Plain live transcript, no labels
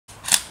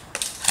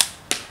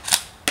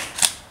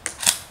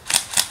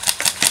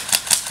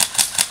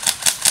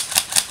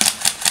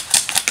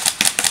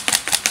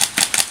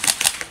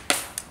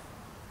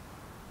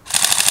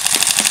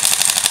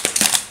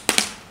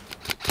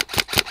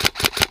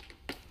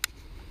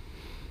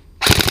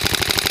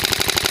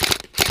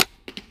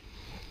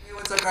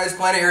What's up guys,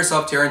 Planet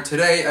Airsoft here, and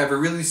today I have a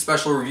really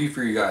special review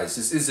for you guys.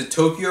 This is the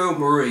Tokyo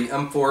MARUI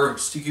M4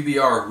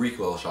 cqbr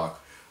recoil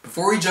shock.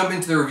 Before we jump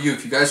into the review,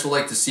 if you guys would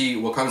like to see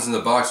what comes in the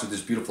box with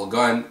this beautiful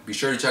gun, be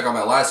sure to check out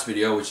my last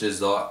video, which is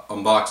the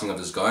unboxing of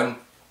this gun.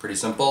 Pretty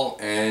simple,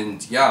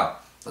 and yeah,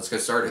 let's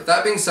get started. With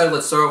that being said,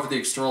 let's start off with the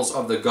externals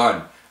of the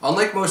gun.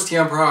 Unlike most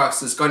TM products,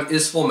 this gun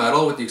is full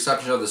metal with the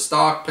exception of the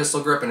stock, pistol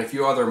grip, and a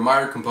few other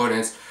minor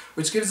components,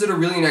 which gives it a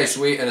really nice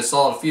weight and a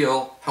solid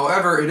feel.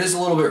 However, it is a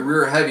little bit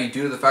rear heavy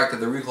due to the fact that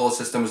the recoil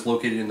system is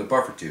located in the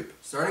buffer tube.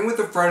 Starting with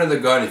the front of the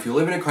gun, if you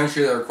live in a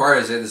country that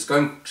requires it, this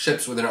gun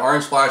ships with an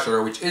orange flash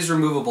holder which is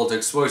removable to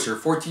expose your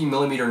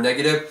 14mm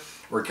negative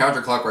or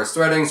counterclockwise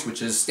threadings,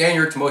 which is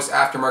standard to most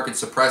aftermarket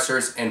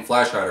suppressors and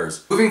flash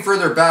hiders. Moving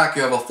further back,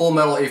 you have a full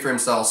metal A-frame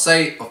style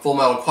sight, a full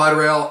metal quad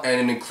rail,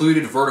 and an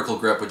included vertical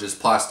grip, which is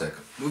plastic.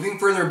 Moving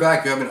further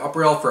back, you have an up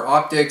rail for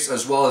optics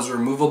as well as a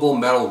removable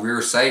metal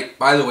rear sight.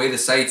 By the way, the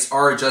sights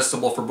are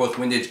adjustable for both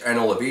windage and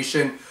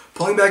elevation.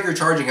 Pulling back your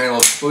charging handle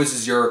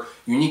exposes your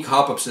unique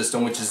hop-up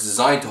system, which is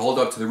designed to hold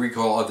up to the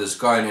recoil of this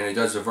gun, and it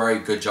does a very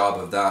good job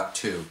of that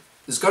too.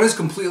 This gun is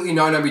completely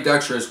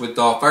non-ambidextrous with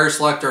the fire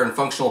selector and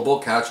functional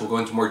bolt catch. We'll go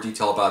into more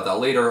detail about that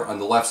later, on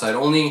the left side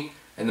only,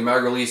 and the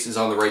mag release is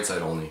on the right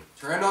side only.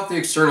 To round off the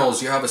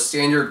externals, you have a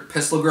standard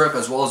pistol grip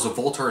as well as a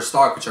Voltar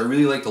stock, which I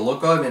really like the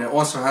look of, and it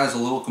also has a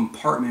little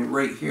compartment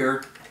right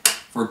here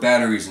for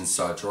batteries and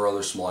such, or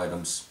other small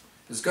items.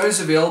 This gun is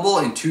available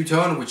in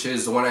two-tone, which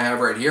is the one I have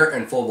right here,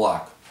 and full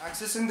black.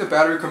 Accessing the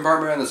battery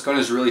compartment on this gun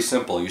is really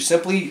simple. You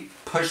simply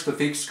push the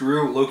fake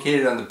screw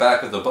located on the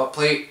back of the butt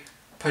plate,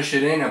 push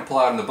it in and pull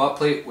out on the butt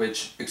plate,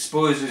 which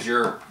exposes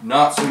your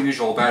not so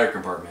usual battery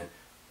compartment.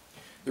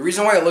 The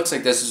reason why it looks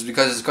like this is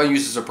because this gun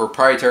uses a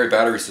proprietary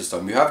battery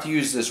system. You have to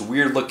use this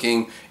weird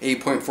looking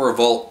 8.4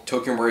 volt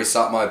Tokyo MARUI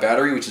SOT mod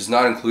battery, which is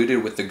not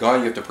included with the gun.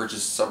 You have to purchase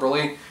it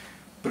separately.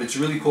 But it's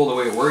really cool the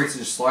way it works. It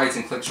just slides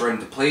and clicks right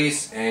into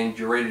place and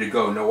you're ready to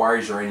go. No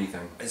wires or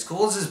anything. As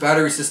cool as this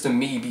battery system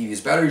may be,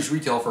 these batteries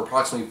retail for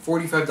approximately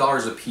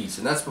 $45 a piece,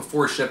 and that's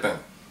before shipping.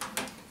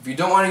 If you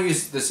don't want to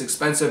use this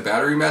expensive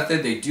battery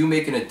method, they do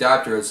make an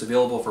adapter that's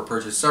available for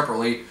purchase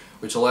separately,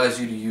 which allows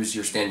you to use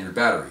your standard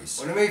batteries.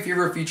 One of my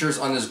favorite features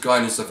on this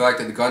gun is the fact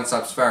that the gun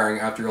stops firing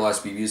after your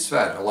last BB is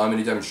fed. Allow me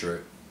to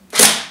demonstrate.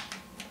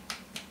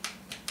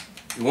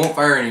 It won't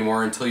fire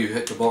anymore until you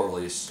hit the bolt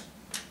release.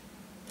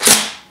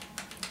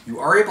 You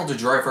are able to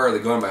dry fire the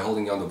gun by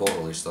holding down the bolt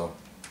release though.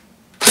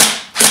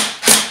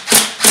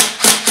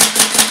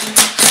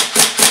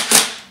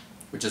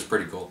 Which is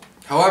pretty cool.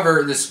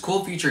 However, this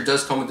cool feature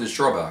does come with its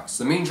drawbacks.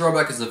 The main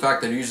drawback is the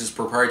fact that it uses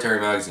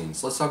proprietary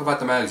magazines. Let's talk about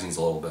the magazines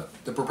a little bit.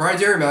 The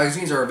proprietary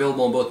magazines are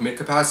available in both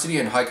mid-capacity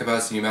and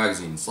high-capacity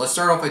magazines. Let's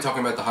start off by talking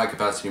about the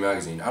high-capacity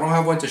magazine. I don't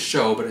have one to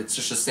show, but it's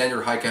just a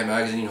standard high-cap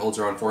magazine, holds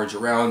around 400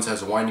 rounds,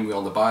 has a winding wheel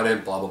on the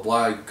bottom, blah blah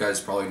blah. You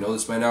guys probably know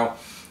this by now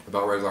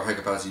about regular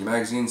high-capacity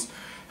magazines.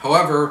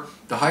 However,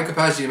 the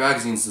high-capacity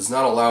magazines does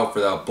not allow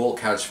for that bolt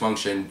catch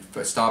function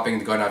for stopping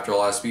the gun after the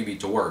last BB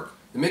to work.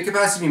 The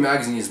mid-capacity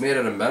magazine is made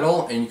out of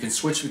metal, and you can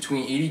switch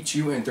between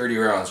 82 and 30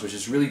 rounds, which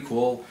is really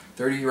cool.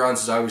 30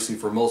 rounds is obviously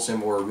for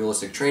milsim or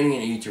realistic training,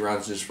 and 82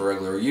 rounds is for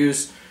regular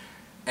use.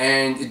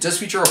 And it does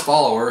feature a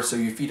follower, so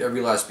you feed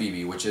every last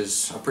BB, which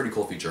is a pretty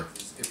cool feature.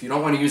 If you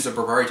don't want to use a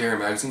proprietary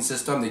magazine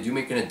system, they do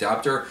make an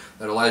adapter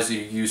that allows you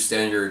to use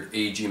standard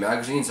AEG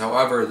magazines.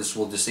 However, this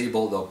will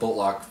disable the bolt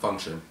lock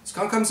function. This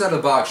gun comes out of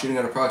the box shooting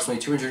at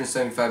approximately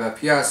 275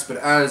 FPS, but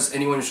as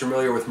anyone who's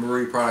familiar with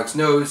MARUI products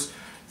knows,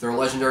 their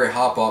legendary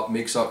hop-up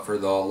makes up for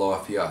the low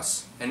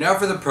FPS. And now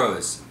for the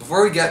pros.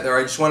 Before we get there,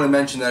 I just want to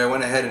mention that I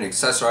went ahead and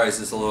accessorized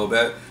this a little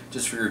bit,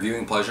 just for your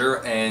viewing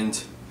pleasure,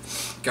 and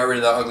got rid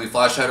of that ugly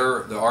flash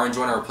header, the orange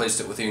one. I replaced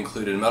it with the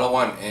included metal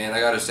one, and I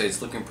gotta say,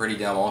 it's looking pretty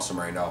damn awesome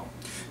right now.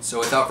 So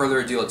without further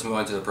ado, let's move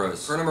on to the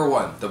pros. Pro number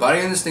one, the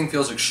body on this thing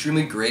feels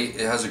extremely great.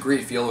 It has a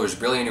great feel, there's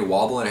barely any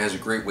wobble, and it has a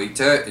great weight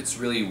to it. It's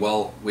really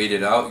well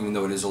weighted out, even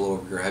though it is a little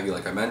rear heavy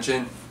like I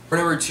mentioned. Pro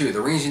number two,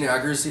 the range and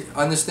accuracy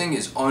on this thing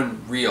is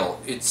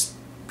unreal. It's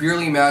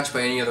barely matched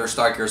by any other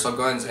stock airsoft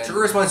guns, and trigger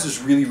response is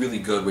really, really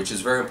good, which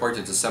is very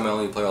important to a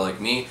semi-only player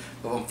like me.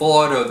 But when full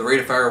auto, the rate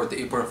of fire with the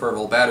 8.4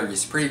 volt battery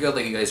is pretty good,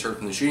 like you guys heard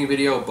from the shooting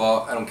video,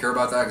 but I don't care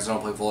about that because I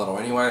don't play full auto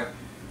anyway.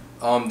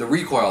 The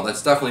recoil,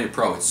 that's definitely a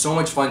pro. It's so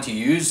much fun to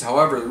use.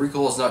 However, the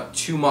recoil is not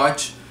too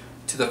much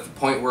to the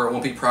point where it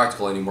won't be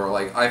practical anymore.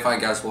 Like, I find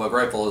gas bullet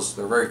rifles,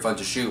 they're very fun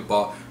to shoot,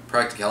 but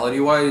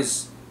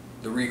practicality-wise,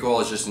 the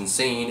recoil is just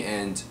insane,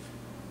 and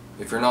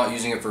if you're not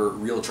using it for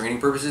real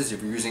training purposes,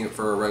 if you're using it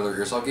for a regular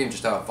airsoft game,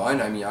 just to have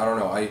fun, I mean, I don't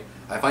know, I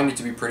find it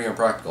to be pretty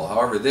unpractical.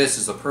 However, this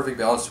is the perfect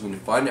balance between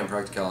fun and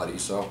practicality,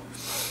 so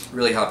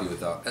really happy with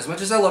that. As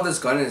much as I love this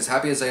gun and as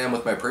happy as I am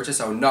with my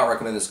purchase, I would not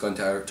recommend this gun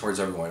towards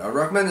everyone. I would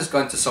recommend this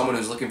gun to someone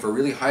who's looking for a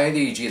really high-end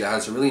AEG that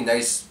has a really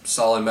nice,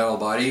 solid metal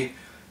body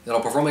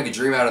that'll perform like a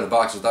dream out of the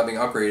box without being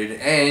upgraded,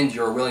 and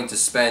you're willing to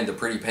spend a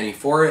pretty penny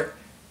for it.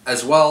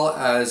 As well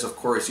as, of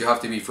course, you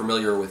have to be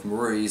familiar with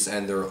MARUI's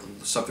and their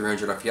sub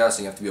 300 FPS, and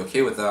you have to be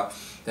okay with that.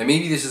 Then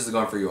maybe this is the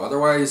gun for you.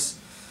 Otherwise,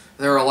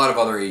 There are a lot of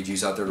other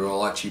AGs out there that are a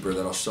lot cheaper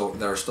that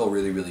are still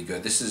really, really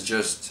good. This is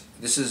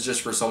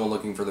just for someone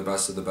looking for the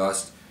best of the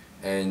best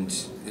and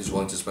is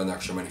willing to spend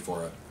extra money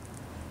for it.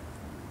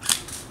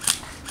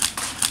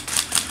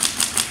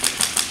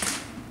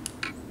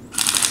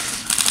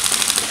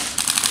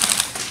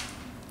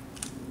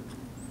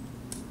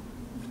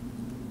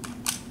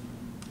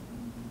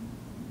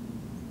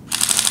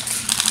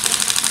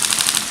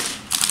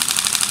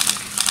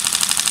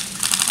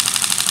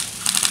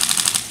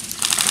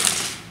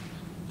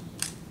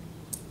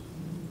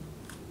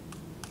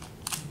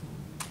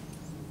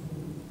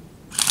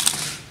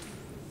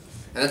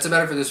 And that's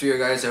about it for this video,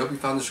 guys. I hope you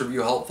found this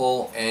review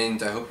helpful,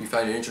 and I hope you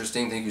found it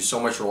interesting. Thank you so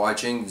much for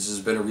watching. This has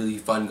been a really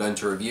fun gun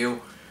to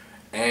review.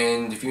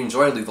 And if you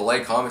enjoyed, leave a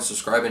like, comment,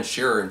 subscribe, and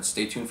share, and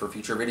stay tuned for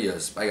future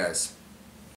videos. Bye, guys.